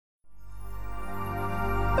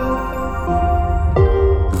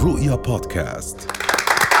رؤيا بودكاست.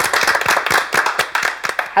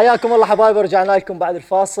 حياكم الله حبايب، رجعنا لكم بعد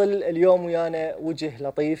الفاصل. اليوم ويانا وجه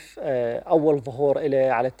لطيف، أول ظهور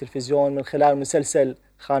له على التلفزيون من خلال مسلسل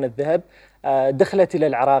خان الذهب. دخلت إلى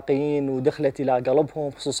العراقيين ودخلت إلى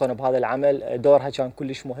قلبهم، خصوصا بهذا العمل. دورها كان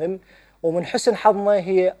كلش مهم، ومن حسن حظنا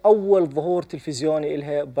هي أول ظهور تلفزيوني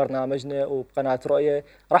إلها ببرنامجنا وبقناة رؤيا.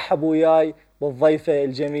 رحبوا وياي بالضيفة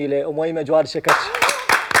الجميلة أميمة جواد الشكرجي.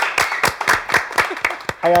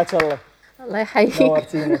 حياك الله. الله يحييك.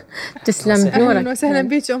 نورتينا. تسلم نورك. اهلا وسهلا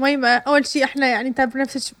بك أميمة. اول شيء احنا يعني نتابع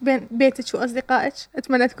نفسك بين بيتك واصدقائك،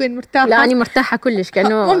 اتمنى تكونين مرتاحه. لا انا مرتاحه كلش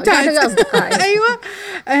كانه ممتاز. اصدقائي. ايوه.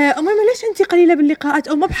 أميمة ليش انت قليله باللقاءات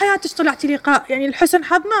او ما بحياتك طلعتي لقاء؟ يعني لحسن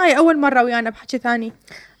حظنا هاي اول مره ويانا بحكي ثاني.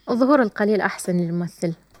 الظهور القليل احسن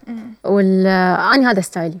للممثل، انا هذا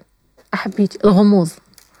ستايلي، احب الغموض.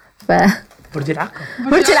 برج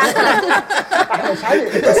العقرب. برج العقرب.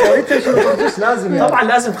 لازم طبعا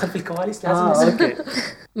لازم خلف الكواليس لازم. اوكي.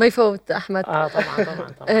 ما يفوت أحمد. طبعا.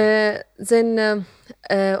 زين.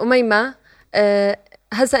 أميمة،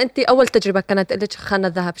 هسا أنت أول تجربة كانت لك خان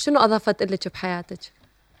الذهب، شنو أضافت لك بحياتك؟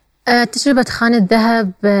 تجربة خان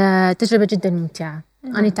الذهب تجربة جدا ممتعة.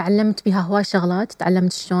 أنا تعلمت بها هواي شغلات،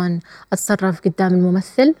 تعلمت شلون أتصرف قدام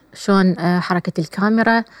الممثل، شلون حركة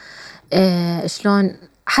الكاميرا، شلون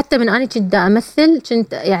حتى من أنا كنت أمثل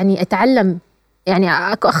كنت يعني أتعلم،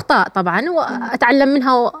 يعني أكو أخطاء طبعاً وأتعلم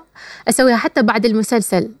منها وأسويها. حتى بعد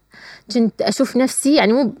المسلسل كنت أشوف نفسي،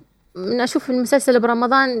 يعني مو من أشوف المسلسل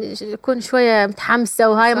برمضان أكون شوية متحمسة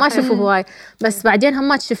وهاي ما أشوفه هواي، بس بعدين هم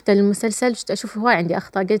ما شفت المسلسل شفت أشوف هواي عندي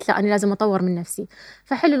أخطاء، قلت لا أنا لازم أطور من نفسي.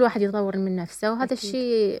 فحلو الواحد يطور من نفسه، وهذا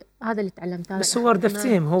الشيء هذا اللي تعلمته. بس هو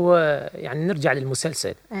ردفتهم، هو يعني نرجع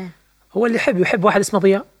للمسلسل. هو اللي يحب واحد اسمه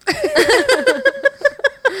ضياء.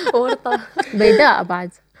 ورطة بيداء بعد.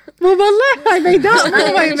 مو بالله هاي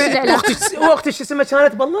بيداء. وقتك شو اسمها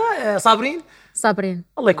كانت بالله؟ صابرين.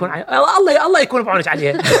 الله يكون الله يكون بعونك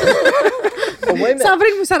عليها.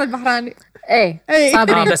 صابرين مسار البحراني. ايه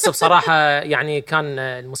صابرين. بس بصراحة يعني كان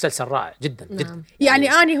المسلسل رائع جدا جدا.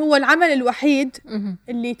 يعني أنا هو العمل الوحيد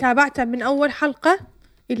اللي تابعته من أول حلقة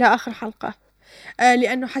إلى آخر حلقة،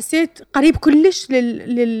 لأنه حسيت قريب كلش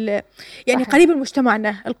يعني قريب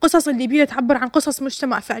لمجتمعنا، القصص اللي بيها تعبر عن قصص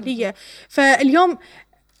مجتمع فعلية. فاليوم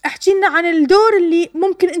احكي لنا عن الدور اللي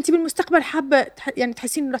ممكن أنت بالمستقبل حابة يعني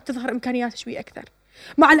تحسين إنه راح تظهر إمكانياتك شوي أكثر،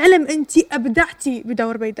 مع العلم أنت أبدعتي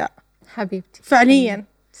بدور بيداء حبيبتي فعليا.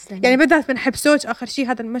 يعني بدأت من حبسوج آخر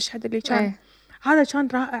شيء، هذا المشهد اللي كان هذا كان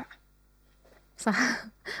رائع. صح،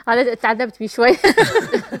 هذا تعذبت فيه شوي.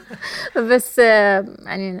 بس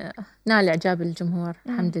يعني نال إعجاب الجمهور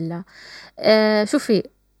الحمد لله. شوفي،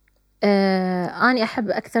 أنا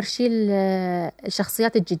أحب أكثر شيء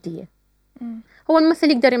الشخصيات الجدية. هو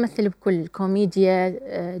الممثل يقدر يمثل بكل كوميديا،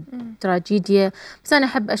 تراجيديا، بس أنا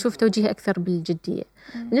أحب أشوف توجيه أكثر بالجدية.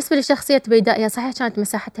 بالنسبة لشخصية بيداء، هي صحيح كانت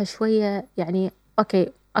مساحتها شوية يعني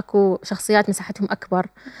أوكي، أكو شخصيات مساحتهم أكبر،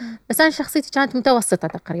 بس أنا شخصيتي كانت متوسطة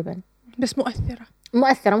تقريبا، بس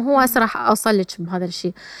مؤثرة. هو صراحة أوصل لك بهذا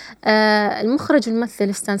الشيء. المخرج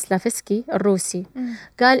والممثل ستانسلافسكي الروسي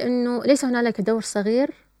قال إنه ليس هنالك دور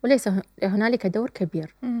صغير وليس هنالك دور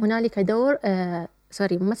كبير، هنالك دور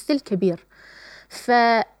ممثل كبير.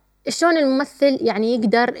 فشون الممثل يعني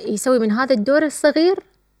يقدر يسوي من هذا الدور الصغير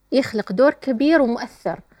يخلق دور كبير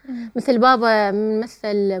ومؤثر. مثل بابا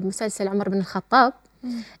مثل مسلسل عمر بن الخطاب،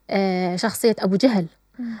 شخصية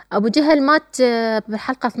أبو جهل مات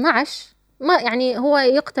بالحلقة 12، ما يعني هو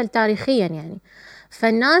يقتل تاريخيا يعني.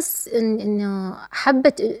 فالناس إنه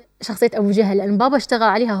حبت شخصية أبو جهل لأن بابا اشتغل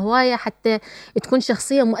عليها هواية حتى تكون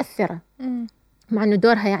شخصية مؤثرة، مع إنه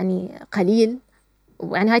دورها يعني قليل،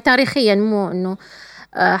 ويعني هاي تاريخيا، مو إنه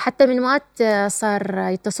حتى من مات صار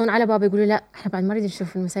يتصلون على بابا يقولوا لا احنا بعد ما نريد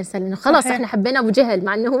نشوف المسلسل لأنه خلاص احنا حبينا أبو جهل،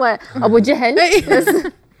 مع إنه هو أبو جهل.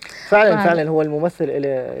 فعلا هو الممثل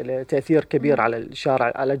له تأثير كبير على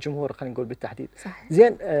الشارع، على الجمهور، خلينا نقول بالتحديد. صحيح.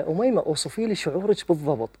 زين أميمة، اوصفي لي شعورك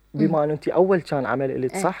بالضبط، بما أنه أنت أول كان عمل اللي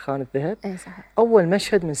صح خان الذهب. صحيح. أول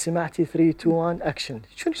مشهد من سمعتي 3 2 1 أكشن،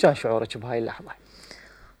 شنو كان شعورك بهاي اللحظة؟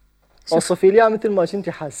 اوصفي لي مثل ما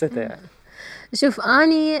كنتي حاسته يعني. شوف،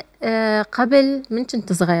 أني قبل من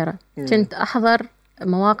كنت صغيرة كنت أحضر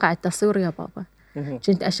مواقع التصوير يا بابا،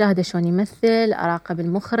 كنت أشاهد شلون يمثل، أراقب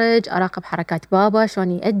المخرج، أراقب حركات بابا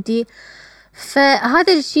شلون يؤدي.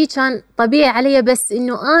 فهذا الشيء كان طبيعي علي، بس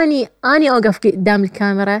إنه أني أوقف قدام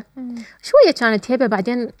الكاميرا شوية كانت هيبة،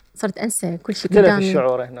 بعدين صرت أنسى كل شيء قدامي. اختلف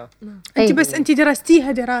الشعور هنا. أنت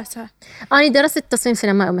درستيها دراسة؟ أنا درست تصميم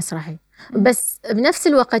سينمائي ومسرحي، بس بنفس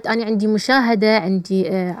الوقت أنا عندي مشاهدة، عندي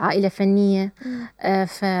عائلة فنية،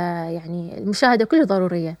 فيعني المشاهدة كلها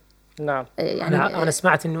ضرورية. نعم. يعني أنا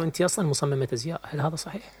سمعت إنه أنت أصلا مصممة أزياء، هل هذا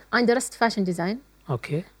صحيح؟ أنا درست فاشن ديزاين.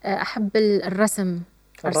 أوكي. أحب الرسم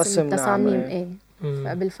التصاميم.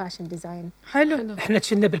 نعم. بالفاشن ديزاين. حلو. إحنا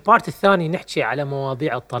كنا بالبارت الثاني نحكي على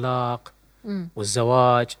مواضيع الطلاق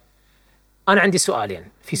والزواج. أنا عندي سؤالين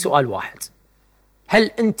في سؤال واحد.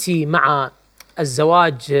 هل أنت مع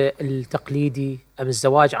الزواج التقليدي أم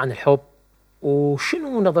الزواج عن الحب؟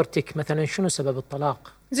 وشنو نظرتك مثلا شنو سبب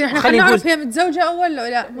الطلاق؟ زين احنا خلينا نعرف هي متزوجة أول ولا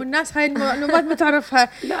لا؟ والناس هاي المعلومات ما تعرفها.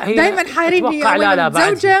 دائما حايرين هي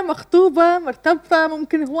متزوجة مخطوبة مرتبطة،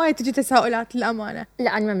 ممكن هواية تجي تساؤلات للأمانة.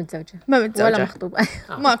 لا أنا ما متزوجة ولا مخطوبة.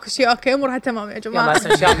 ماكو شيء. أوكي أمورها تمام يا جماعة.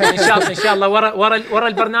 إن شاء الله ورا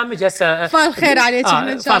البرنامج هسه فال خير عليك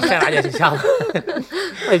إن شاء الله. فال خير عليك إن شاء الله.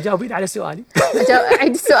 طيب جاوبين على سؤالي.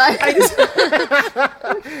 عيد السؤال.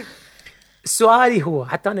 سؤالي هو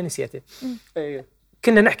حتى أنا نسيته.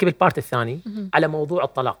 كنا نحكي بالبارت الثاني على موضوع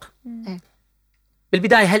الطلاق.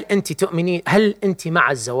 بالبداية هل أنت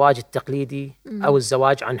مع الزواج التقليدي أو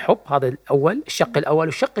الزواج عن حب؟ هذا الأول، الشق الأول.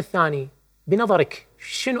 والشق الثاني بنظرك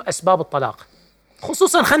شنو أسباب الطلاق؟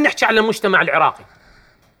 خصوصا خلينا نحكي على المجتمع العراقي.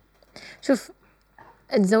 شوف،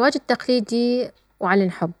 الزواج التقليدي وعن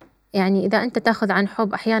الحب، يعني إذا أنت تأخذ عن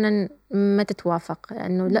حب أحيانا ما تتوافق،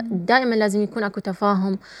 لأنه لا دائما لازم يكون أكو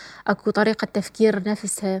تفاهم، أكو طريقة تفكير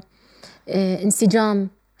نفسها، انسجام.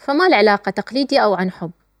 فما العلاقة تقليدي أو عن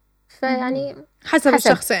حب، فيعني حسب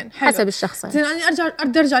الشخصين. حسب الشخصين. زين أنا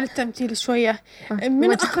أرجع للتمثيل شوية.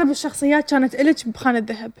 من أقرب الشخصيات كانت إلك بخانة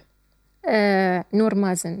الذهب؟ نور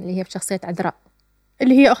مازن اللي هي بشخصية عذراء.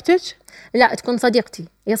 اللي هي أختك؟ لا، تكون صديقتي،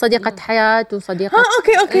 هي صديقة حياة وصديقة.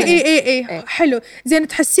 أوكي. إيه. حلو. زين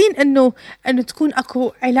تحسين إنه تكون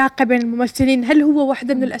أكو علاقة بين الممثلين، هل هو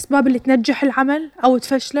واحدة من الأسباب اللي تنجح العمل أو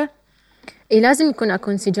تفشله؟ لازم يكون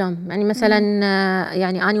أكو انسجام. يعني مثلا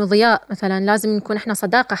يعني أنا وضياء مثلا لازم نكون إحنا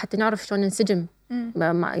صداقة حتى نعرف شلون ننسجم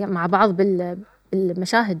مع بعض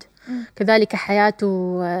بالمشاهد. كذلك حياة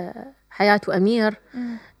وأمير،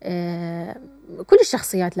 كل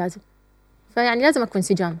الشخصيات لازم، فيعني لازم أكون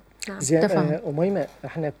انسجام. زين أميمة،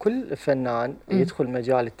 احنا كل فنان يدخل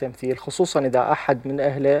مجال التمثيل خصوصا إذا أحد من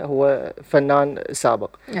أهله هو فنان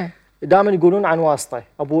سابق، دائما يقولون عن واسطة،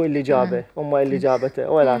 أبوه اللي جابه، أمه اللي جابته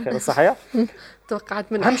وإلى آخره. صحيح؟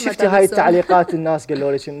 توقعت من هم شفتي هاي التعليقات الناس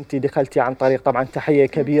قالوا لك أنت دخلتي عن طريق، طبعا تحية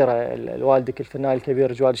كبيرة لوالدك الفنان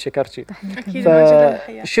الكبير جواد الشكرجي.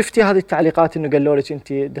 فشفتي هذه التعليقات إنه قالوا لك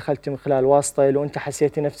أنت دخلتي من خلال واسطة، لو أنت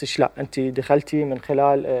حسيتي نفسك لا أنت دخلتي من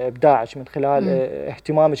خلال إبداعك، من خلال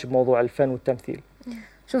اهتمامك بموضوع الفن والتمثيل؟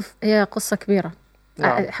 شوف، هي قصة كبيرة.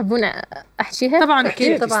 تحبون أحكيها؟ طبعا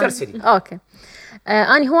أكيد طبعا. أوكي.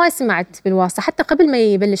 أنا هواي سمعت بالواسطة حتى قبل ما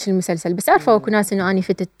يبلش المسلسل، بس عارفة أكو ناس إنه أنا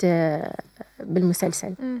فتت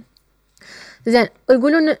بالمسلسل. زين،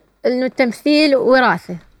 يقولون إنه التمثيل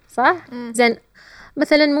وراثة، صح؟ زين،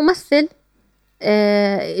 مثلا ممثل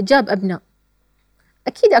جاب أبناء،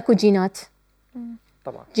 أكيد أكو جينات،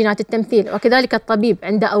 طبعا جينات التمثيل. وكذلك الطبيب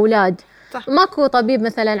عنده أولاد، ماكو طبيب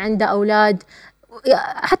مثلا عنده أولاد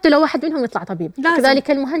حتى لو واحد منهم يطلع طبيب.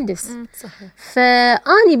 كذلك المهندس. صحيح.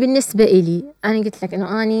 فأني بالنسبة إلي أنا قلت لك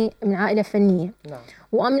إنه أني من عائلة فنية. نعم.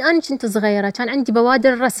 ومن أنا كنت صغيرة كان عندي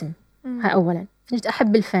بوادر الرسم. هاي أولا، كنت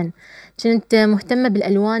أحب الفن، كنت مهتمة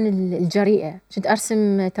بالألوان الجريئة، كنت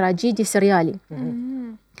أرسم تراجيدي سريالي.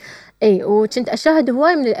 وكنت أشاهد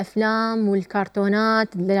هواي من الأفلام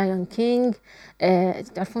والكرتونات، لايون كينج.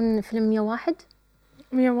 تعرفون فيلم 101؟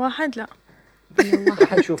 101 لا.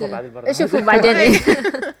 حنشوفه بعد البرنامج. شوفوا بعدين.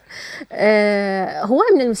 هواي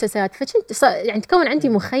من المسلسلات، فكنت يعني تكون عندي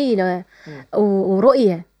مخيلة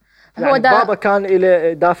ورؤية. يعني بابا كان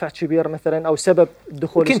له دافع كبير مثلا او سبب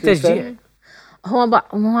دخول كنت تشجيع؟ هو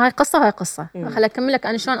هاي قصة خليني أكمل لك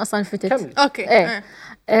أنا شلون أصلا فتت. أوكي.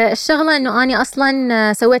 الشغلة إنه أنا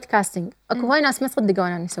أصلا سويت كاستنج. أكو هواي ناس ما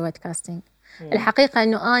يصدقون أني سويت كاستنج. الحقيقة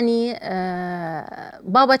إنه أني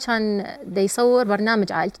بابا كان دا يصور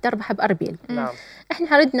برنامج عائلتي تربح بأربيل. نعم.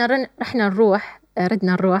 إحنا ردنا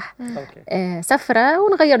نروح سفرة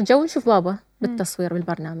ونغير جو ونشوف بابا بالتصوير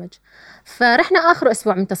بالبرنامج. فرحنا آخر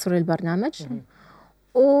أسبوع من تصوير البرنامج،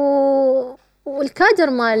 والكادر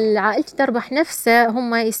مال عائلتي تربح نفسه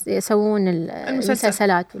هم يسوون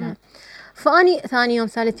المسلسلات. فأني ثاني يوم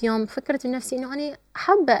ثالث يوم فكرت بنفسي إنه أنا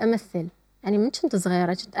حابة أمثل. يعني من كنت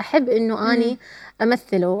صغيرة كنت أحب إنه أني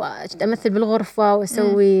أمثل، وكنت أمثل بالغرفة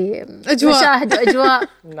وأسوي مشاهد وأجواء.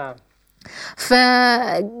 نعم.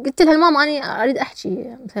 فقلت لها الماما أنا أريد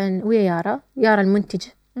أحكي مثلا ويا يارا المنتج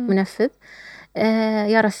منفذ،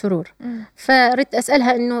 يارا السرور. فردت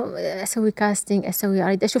أسألها إنه أسوي كاستينج،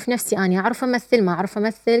 أريد أشوف نفسي أنا أعرف أمثل ما أعرف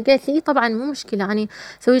أمثل. قالت لي طبعا مو مشكلة، أنا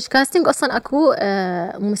سويت كاستينج أصلا أكو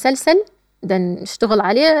مسلسل بدنا نشتغل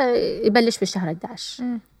عليه يبلش بالشهر 11.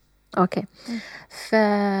 أوكي.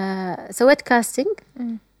 فسويت كاستنج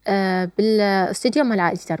بالاستوديو مال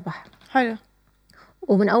عائلة تربح. حلو.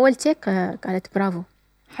 ومن أول تيك قالت برافو.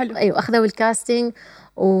 حلو. أيوة، أخذوا الكاستنج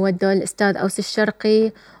وودوا الأستاذ أوس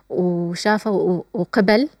الشرقي وشافوا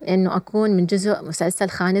وقبل إنه أكون من جزء مسلسل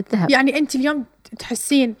خان الذهب. يعني أنت اليوم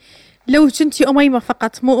تحسين لو كنتي أميمة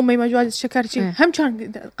فقط مو أميمة جواد الشكرجي هم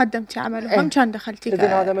كان قدمتي عمل وهم كان دخلتي إذن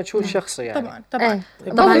هذا مجهود شخصي يعني. طبعا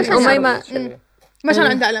طبعا أميمة ما كان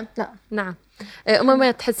عندها ألم. لا. نعم.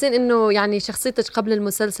 أميمة، تحسين إنه يعني شخصيتك قبل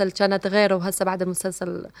المسلسل كانت غيره وهسه بعد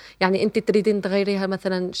المسلسل يعني أنت تريدين تغيريها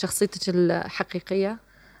مثلا شخصيتك الحقيقية؟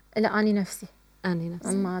 لا، أنا نفسي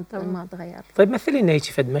ما تغير. طيب مثلي لنا هيك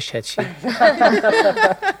فد مشهد شيء.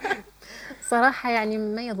 صراحة يعني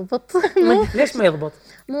ما يضبط. ليش ما يضبط؟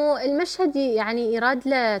 مو المشهد يعني يراد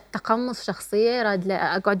له تقمص شخصية، يراد له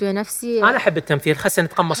أقعد ويا نفسي. أنا أحب التمثيل، خلنا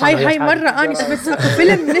نتقمص. هاي مرة أنا شفت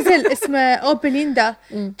فيلم نزل اسمه أوبليندا،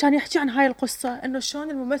 كان يحكي عن هاي القصة إنه شلون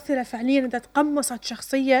الممثلة فعليا إذا تقمصت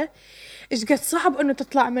شخصية إيش قد صعب إنه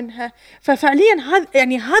تطلع منها. ففعليا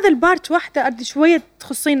هذا البارت واحدة أدي شوية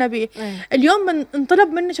تخصينا به. اليوم من انطلب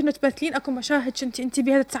منك إنه تمثلين أكو مشاهد أنت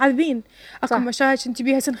بيها تتعذبين، أكو مشاهد أنت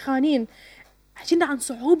بيها سنخانين. حكينا عن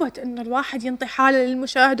صعوبة إنه الواحد ينطي حاله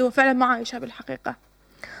للمشاهد وهو فعلا ما عايشها بالحقيقة.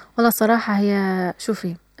 والله صراحة هي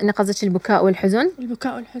شوفي، أنا قصدك البكاء والحزن.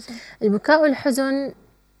 البكاء والحزن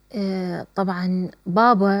طبعا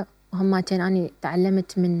بابا وهماتين أنا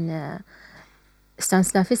تعلمت من ستان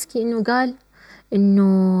سلافسكي إنه قال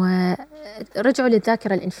إنه رجعوا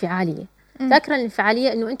للذاكرة الانفعالية. الذاكرة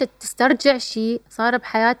الانفعالية إنه أنت تسترجع شيء صار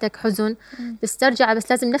بحياتك حزن، تسترجعه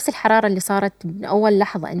بس لازم نفس الحرارة اللي صارت من أول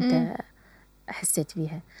لحظة أنت حسيت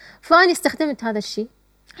بيها. فأنا استخدمت هذا الشيء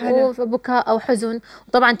وبكاء أو حزن،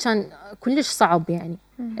 وطبعا كان كلش صعب يعني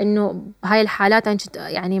إنه بهاي الحالات أنا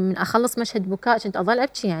يعني من أخلص مشهد بكاء كنت أظل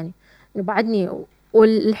أبكي يعني إنه بعدني.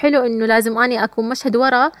 والحلو إنه لازم أني أكون مشهد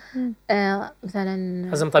ورا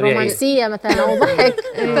مثلا رومانسية مثلا أو ضحك.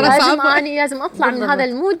 لازم أطلع من هذا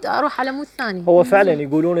المود أروح على مود ثاني. هو فعلا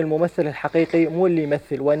يقولون الممثل الحقيقي مو اللي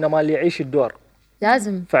يمثل وإنما اللي يعيش الدور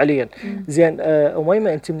لازم فعليا. زين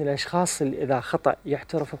أميمة، أنت من الأشخاص اللي إذا خطأ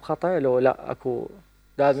يعترف بخطأ لو لا أكو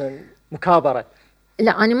لازم مكابرة؟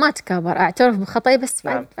 لا، أنا ما أتكابر، أعترف بخطأي بس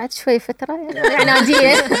بعد شوي فترة يعني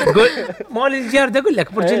عنادية. تقول مال الجارد أقول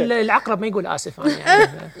لك برج العقرب ما يقول آسف أنا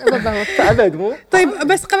يعني. بالضبط. أبد مو. طيب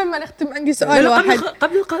بس قبل ما نختم عندي سؤال واحد.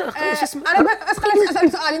 قبل شو اسمه؟ أنا بس خليني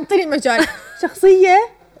أسأل سؤال انطيني المجال. شخصية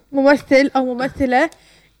ممثل أو ممثلة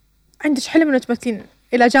عندك حلم إنه تمثلين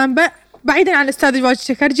إلى جانبه بعيدا عن الأستاذ جواد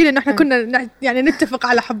الشكرجي لأنه إحنا كنا يعني نتفق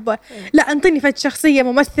على حبه. لا انطيني فد شخصية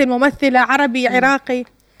ممثلة عربي عراقي.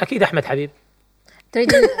 أكيد أحمد حبيب.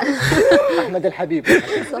 تريدين أحمد الحبيب.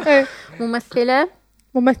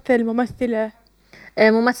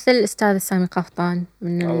 ممثل الأستاذ سامي قفطان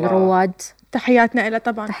من الرواد. تحياتنا إلى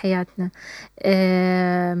طبعا. تحياتنا.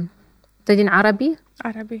 تريدين عربي.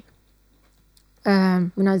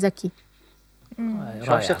 منى زكي.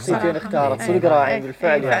 شخصيتين اختارت صدق رائعين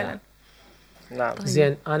بالفعل يعني. نعم.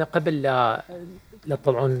 زين، أنا قبل لا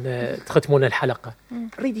طبعا تختمون الحلقة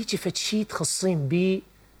أريد هيك فد شيء تخصين بي،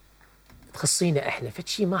 تخصينا احنا فد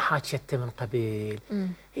شيء ما حاكيته من قبل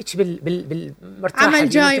هيك بالمرتاح عمل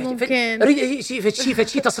جاي ممكن اريد فد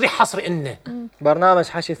شيء تصريح حصري انه برنامج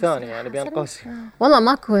حشي ثاني يعني بين قوسين. والله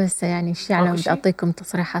ماكو هسه يعني شيء على ود اعطيكم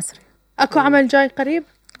تصريح حصري. اكو عمل جاي قريب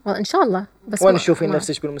ان شاء الله. بس وين تشوفين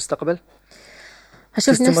نفسك بالمستقبل؟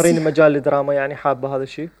 أشوف تستمرين بمجال الدراما يعني حابة هذا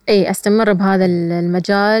الشيء؟ اي استمر بهذا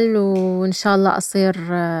المجال وان شاء الله اصير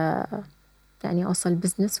يعني اوصل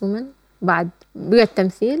بزنس وومن بعد بيا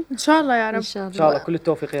التمثيل ان شاء الله يا رب. ان شاء الله كل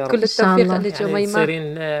التوفيق يا رب. كل التوفيق لك يعني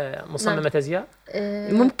تصيرين مصممة ازياء.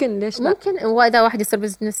 ممكن ليش لا؟ ممكن واذا واحد يصير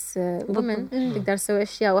بزنس وومن تقدر تسوي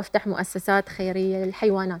اشياء وافتح مؤسسات خيريه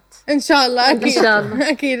للحيوانات ان شاء الله. اكيد ان شاء الله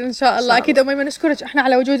اكيد ان شاء الله. اكيد أميمة نشكرك احنا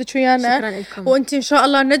على وجودك ويانا. شكرا لكم. وانت ان شاء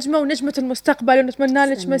الله نجمه ونجمه المستقبل ونتمنى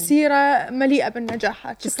لك مسيره مليئه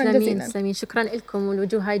بالنجاحات. شكرا جزيلا. شكرا لكم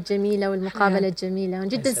والوجوه هاي الجميله والمقابله الجميله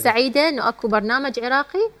وجدا سعيده انه اكو برنامج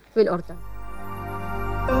عراقي بالاردن.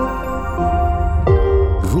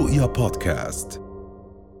 رؤيا بودكاست.